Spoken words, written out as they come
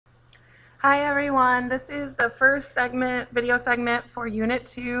Hi everyone, this is the first video segment for Unit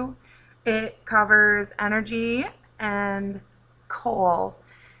 2. It covers energy and coal.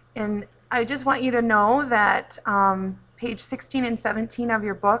 And I just want you to know that page 16 and 17 of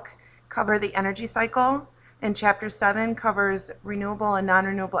your book cover the energy cycle, and chapter 7 covers renewable and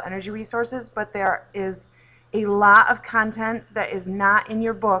non-renewable energy resources, but there is a lot of content that is not in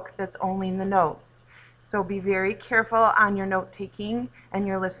your book that's only in the notes. So be very careful on your note taking and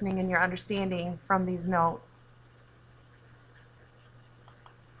your listening and your understanding from these notes.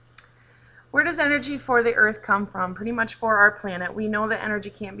 Where does energy for the Earth come from? Pretty much for our planet. We know that energy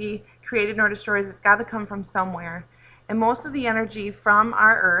can't be created nor destroyed. It's got to come from somewhere. And most of the energy from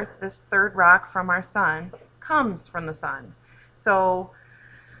our Earth, this third rock from our sun, comes from the sun. So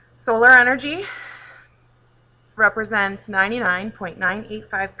solar energy represents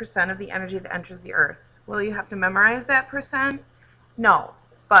 99.985% of the energy that enters the Earth. Will you have to memorize that percent? No,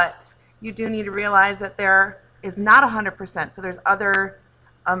 but you do need to realize that there is not 100%, so there's other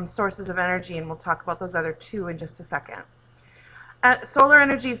sources of energy, and we'll talk about those other two in just a second. Solar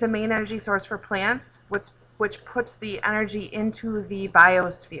energy is the main energy source for plants, which puts the energy into the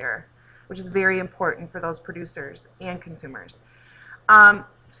biosphere, which is very important for those producers and consumers.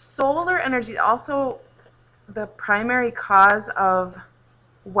 Solar energy is also the primary cause of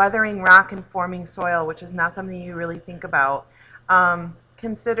weathering rock and forming soil, which is not something you really think about.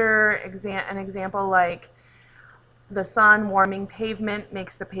 Consider an example like the sun warming pavement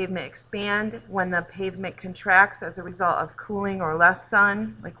makes the pavement expand. When the pavement contracts as a result of cooling or less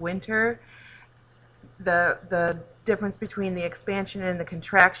sun, like winter, the difference between the expansion and the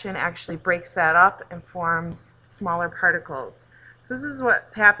contraction actually breaks that up and forms smaller particles. So this is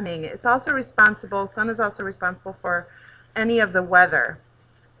what's happening. It's also responsible, sun is also responsible for any of the weather,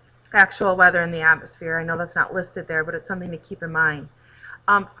 actual weather in the atmosphere. I know that's not listed there, but it's something to keep in mind.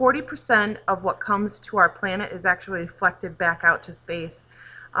 40% of what comes to our planet is actually reflected back out to space.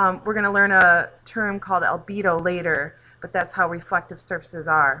 We're going to learn a term called albedo later, but that's how reflective surfaces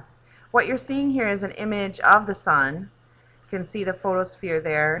are. What you're seeing here is an image of the sun. You can see the photosphere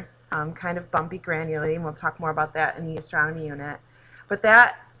there, kind of bumpy granularly, and we'll talk more about that in the astronomy unit. But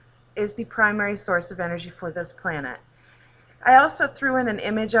that is the primary source of energy for this planet. I also threw in an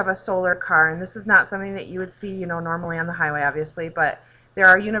image of a solar car, and this is not something that you would see, normally on the highway, obviously, but there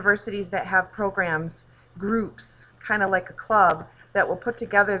are universities that have programs, groups, kind of like a club, that will put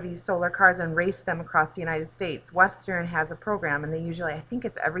together these solar cars and race them across the United States. Western has a program, and they usually, I think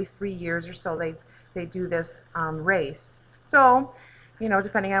it's every 3 years or so, they do this race. So,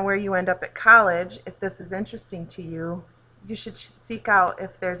 depending on where you end up at college, if this is interesting to you, you should seek out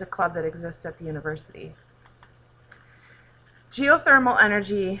if there's a club that exists at the university. Geothermal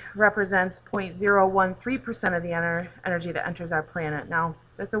energy represents 0.013% of the energy that enters our planet. Now,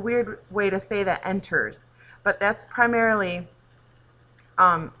 that's a weird way to say that enters, but that's primarily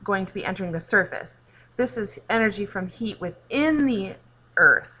going to be entering the surface. This is energy from heat within the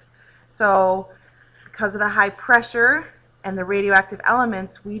Earth. So, because of the high pressure and the radioactive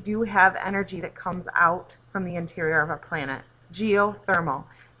elements, we do have energy that comes out from the interior of our planet. Geothermal.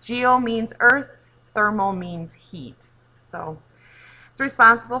 Geo means Earth, thermal means heat. So it's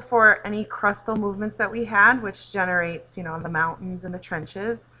responsible for any crustal movements that we had, which generates, the mountains and the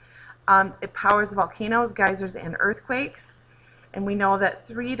trenches. It powers volcanoes, geysers, and earthquakes. And we know that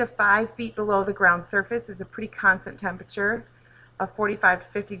 3 to 5 feet below the ground surface is a pretty constant temperature of 45 to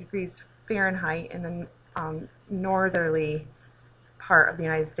 50 degrees Fahrenheit in the northerly part of the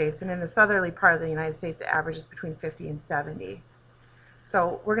United States. And in the southerly part of the United States, it averages between 50 and 70.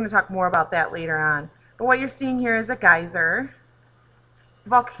 So we're going to talk more about that later on. But what you're seeing here is a geyser,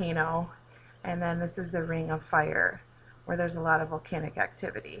 volcano, and then this is the ring of fire, where there's a lot of volcanic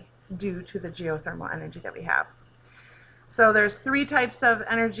activity due to the geothermal energy that we have. So there's 3 types of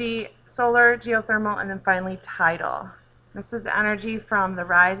energy: solar, geothermal, and then finally tidal. This is energy from the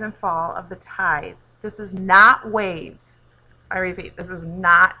rise and fall of the tides. This is not waves. I repeat, this is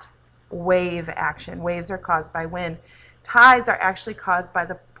not wave action. Waves are caused by wind. Tides are actually caused by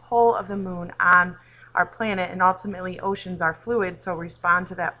the pull of the moon on our planet, and ultimately oceans are fluid, so respond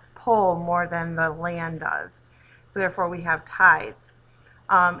to that pull more than the land does. So therefore we have tides.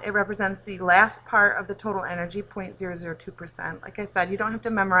 It represents the last part of the total energy, 0.002%. Like I said, you don't have to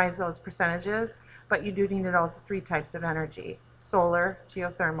memorize those percentages, but you do need to know the 3 types of energy: solar,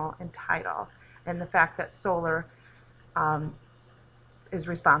 geothermal, and tidal, and the fact that solar is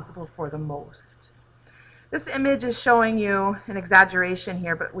responsible for the most. This image is showing you an exaggeration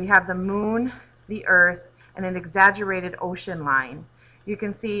here, but we have the moon, the Earth, and an exaggerated ocean line. You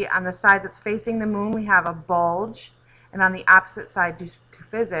can see on the side that's facing the moon we have a bulge, and on the opposite side, due to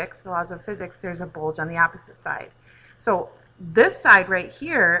physics, the laws of physics, there's a bulge on the opposite side. So this side right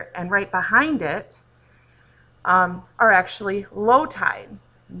here and right behind it are actually low tide.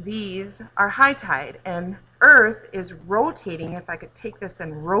 These are high tide, and Earth is rotating. If I could take this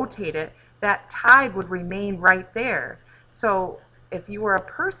and rotate it, that tide would remain right there. So if you were a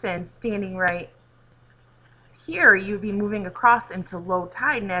person standing right here, you'd be moving across into low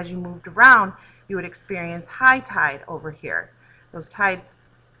tide, and as you moved around, you would experience high tide over here. Those tides,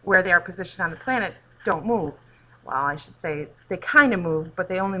 where they are positioned on the planet, don't move. Well, I should say they kind of move, but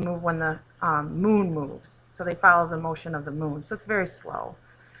they only move when the moon moves. So they follow the motion of the moon. So it's very slow.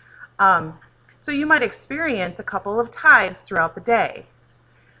 So you might experience a couple of tides throughout the day.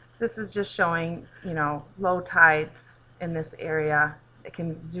 This is just showing, you know, low tides in this area. It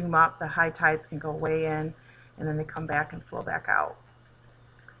can zoom up. The high tides can go way in, and then they come back and flow back out.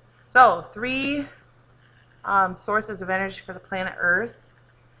 So 3 sources of energy for the planet Earth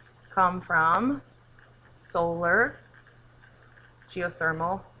come from solar,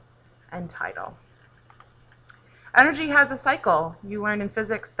 geothermal, and tidal. Energy has a cycle. You learned in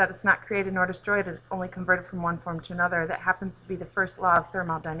physics that it's not created nor destroyed, it's only converted from one form to another. That happens to be the first law of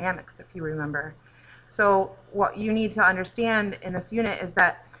thermodynamics, if you remember. So what you need to understand in this unit is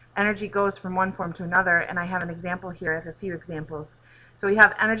that energy goes from one form to another, and I have an example here. I have a few examples. So we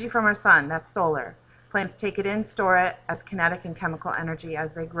have energy from our sun, that's solar. Plants take it in, store it as kinetic and chemical energy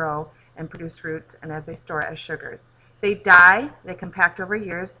as they grow and produce fruits, and as they store it as sugars. They die, they compact over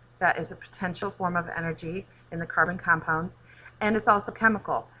years. That is a potential form of energy in the carbon compounds, and it's also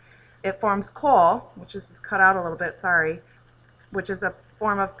chemical. It forms coal, which is cut out a little bit, sorry, which is a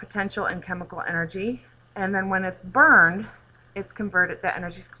form of potential and chemical energy, and then when it's burned, it's converted, that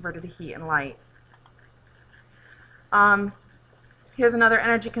energy is converted to heat and light. Here's another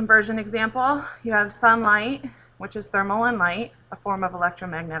energy conversion example. You have sunlight, which is thermal and light, a form of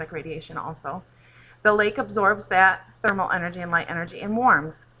electromagnetic radiation also. The lake absorbs that thermal energy and light energy and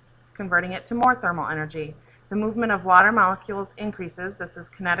warms, converting it to more thermal energy. The movement of water molecules increases. This is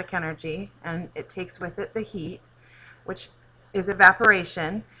kinetic energy, and it takes with it the heat, which is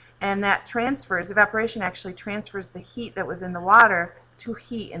evaporation, and that transfers, evaporation actually transfers the heat that was in the water to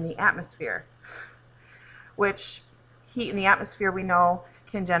heat in the atmosphere, which heat in the atmosphere we know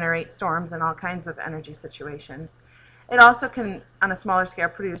can generate storms and all kinds of energy situations. It also can, on a smaller scale,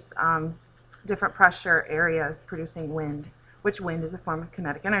 produce different pressure areas producing wind, which wind is a form of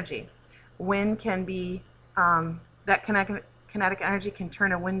kinetic energy. Wind can be, that kinetic energy can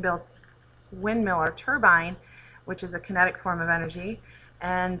turn a windmill or turbine, which is a kinetic form of energy,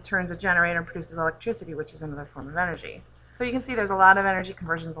 and turns a generator and produces electricity, which is another form of energy. So you can see there's a lot of energy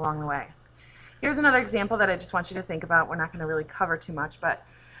conversions along the way. Here's another example that I just want you to think about. We're not going to really cover too much, but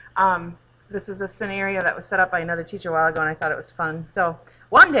this was a scenario that was set up by another teacher a while ago, and I thought it was fun. So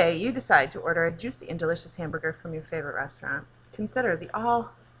one day you decide to order a juicy and delicious hamburger from your favorite restaurant. Consider the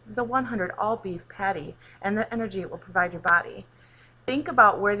 100 all-beef patty and the energy it will provide your body. Think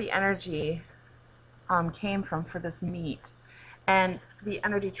about where the energy came from for this meat, and the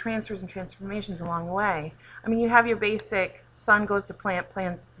energy transfers and transformations along the way. I mean, you have your basic sun goes to plant,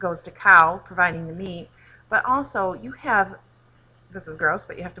 plant goes to cow, providing the meat, but also you have, this is gross,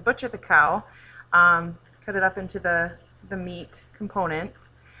 but you have to butcher the cow, cut it up into the meat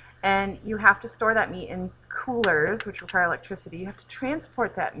components, and you have to store that meat in coolers, which require electricity. You have to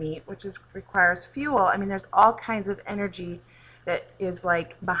transport that meat, which requires fuel. I mean, there's all kinds of energy that is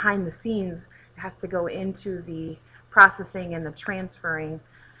like behind the scenes. It has to go into the processing and the transferring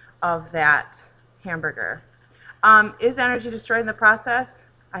of that hamburger. Is energy destroyed in the process?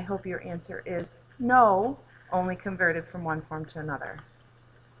 I hope your answer is no, only converted from one form to another.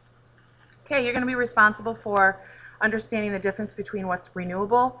 Okay, you're going to be responsible for understanding the difference between what's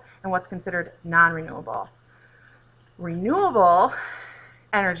renewable and what's considered non-renewable. Renewable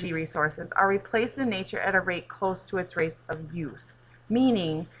energy resources are replaced in nature at a rate close to its rate of use,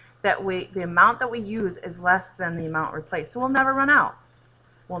 meaning that the amount that we use is less than the amount replaced. So we'll never run out.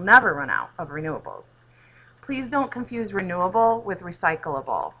 We'll never run out of renewables. Please don't confuse renewable with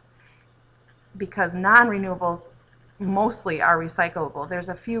recyclable, because non-renewables mostly are recyclable. There's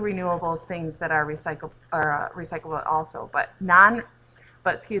a few renewables things that are recyclable also, but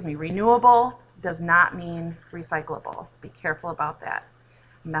renewable does not mean recyclable. Be careful about that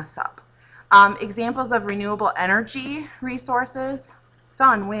mess up. Examples of renewable energy resources: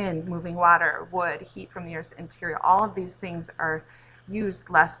 sun, wind, moving water, wood, heat from the Earth's interior. All of these things are used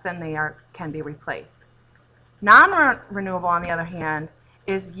less than they can be replaced. Non-renewable, on the other hand,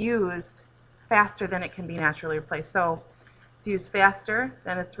 is used faster than it can be naturally replaced. So it's used faster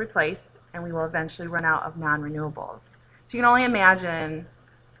than it's replaced, and we will eventually run out of non-renewables. So you can only imagine,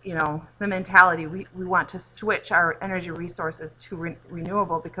 you know, the mentality. We want to switch our energy resources to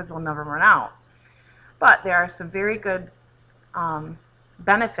renewable because they'll never run out. But there are some very good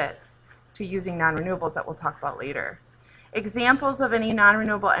benefits to using non-renewables that we'll talk about later. Examples of any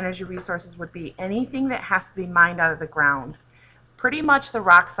non-renewable energy resources would be anything that has to be mined out of the ground. Pretty much the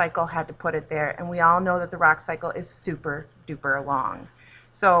rock cycle had to put it there, and we all know that the rock cycle is super duper long.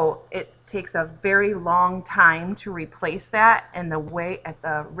 So it takes a very long time to replace that, and at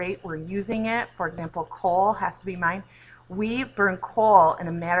the rate we're using it, for example, coal has to be mined. We burn coal in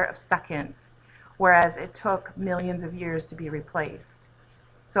a matter of seconds, whereas it took millions of years to be replaced.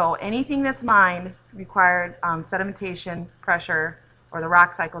 So anything that's mined required sedimentation, pressure, or the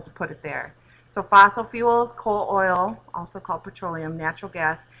rock cycle to put it there. So fossil fuels, coal, oil, also called petroleum, natural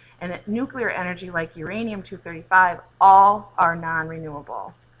gas, and nuclear energy like uranium-235, all are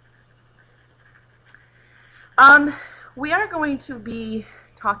non-renewable. We are going to be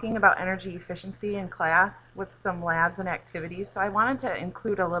talking about energy efficiency in class with some labs and activities, so I wanted to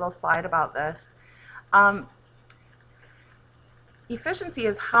include a little slide about this. Efficiency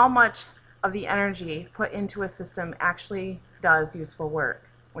is how much of the energy put into a system actually does useful work,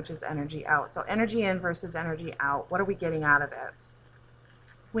 which is energy out. So energy in versus energy out. What are we getting out of it?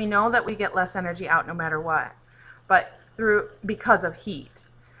 We know that we get less energy out no matter what, but because of heat.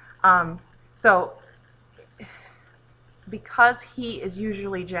 So because heat is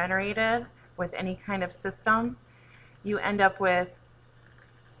usually generated with any kind of system, you end up with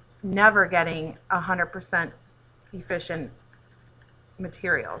never getting 100% efficient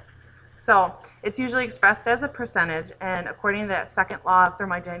materials. So it's usually expressed as a percentage, and according to that second law of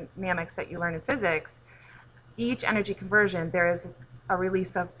thermodynamics that you learn in physics, each energy conversion there is a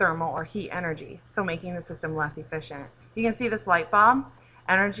release of thermal or heat energy, so making the system less efficient. You can see this light bulb.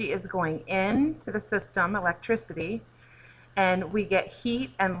 Energy is going into the system, electricity, and we get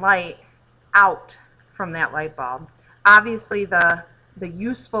heat and light out from that light bulb. Obviously the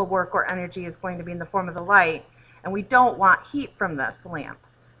useful work or energy is going to be in the form of the light, and we don't want heat from this lamp.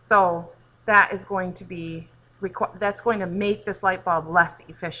 So that is going to be that's going to make this light bulb less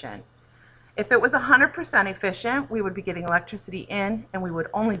efficient. If it was 100% efficient, we would be getting electricity in and we would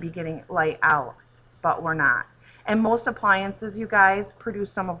only be getting light out, but we're not. And most appliances, you guys,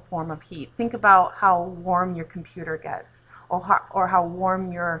 produce some form of heat. Think about how warm your computer gets, or how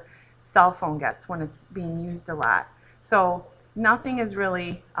warm your cell phone gets when it's being used a lot. So nothing is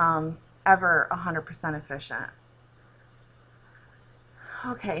really ever 100% efficient.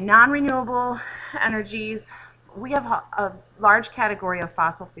 Okay, non-renewable energies. We have a large category of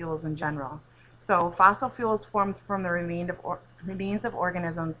fossil fuels in general. So fossil fuels formed from the remains of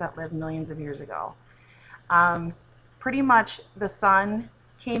organisms that lived millions of years ago. Pretty much the sunlight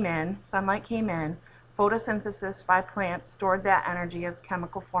came in, photosynthesis by plants stored that energy as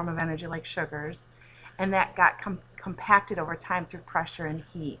chemical form of energy like sugars, and that got compacted over time through pressure and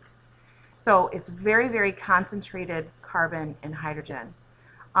heat. So it's very, very concentrated carbon and hydrogen.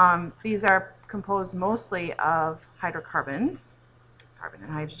 These are composed mostly of hydrocarbons, carbon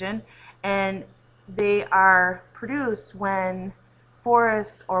and hydrogen, and they are produced when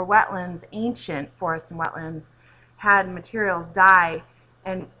forests or wetlands, ancient forests and wetlands, had materials die,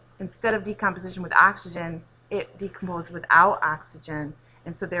 and instead of decomposition with oxygen, it decomposed without oxygen,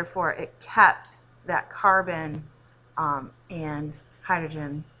 and so therefore it kept that carbon and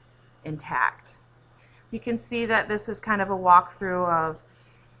hydrogen intact. You can see that this is kind of a walkthrough of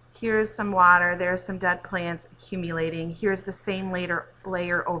here's some water, there's some dead plants accumulating, here's the same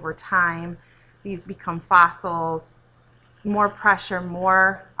layer over time. These become fossils, more pressure,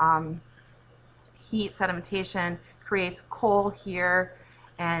 more heat, sedimentation creates coal here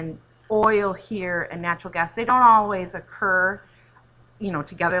and oil here and natural gas. They don't always occur, you know,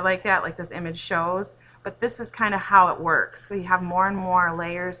 together like that, like this image shows, but this is kind of how it works. So you have more and more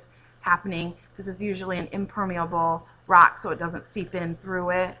layers happening. This is usually an impermeable rock, so it doesn't seep in through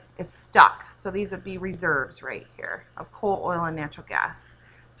it. It's stuck. So these would be reserves right here of coal, oil, and natural gas.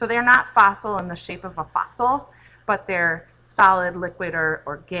 So they're not fossil in the shape of a fossil, but they're solid, liquid,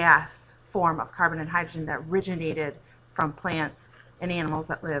 or gas form of carbon and hydrogen that originated from plants and animals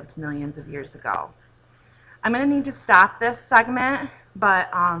that lived millions of years ago. I'm going to need to stop this segment, but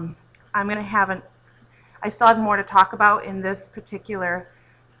I'm going to have I still have more to talk about in this particular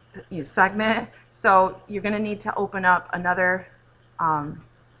segment, so you're going to need to open up another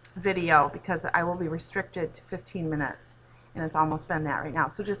video because I will be restricted to 15 minutes, and it's almost been that right now.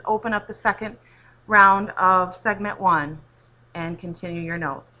 So just open up the second round of segment 1 and continue your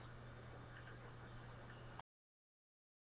notes.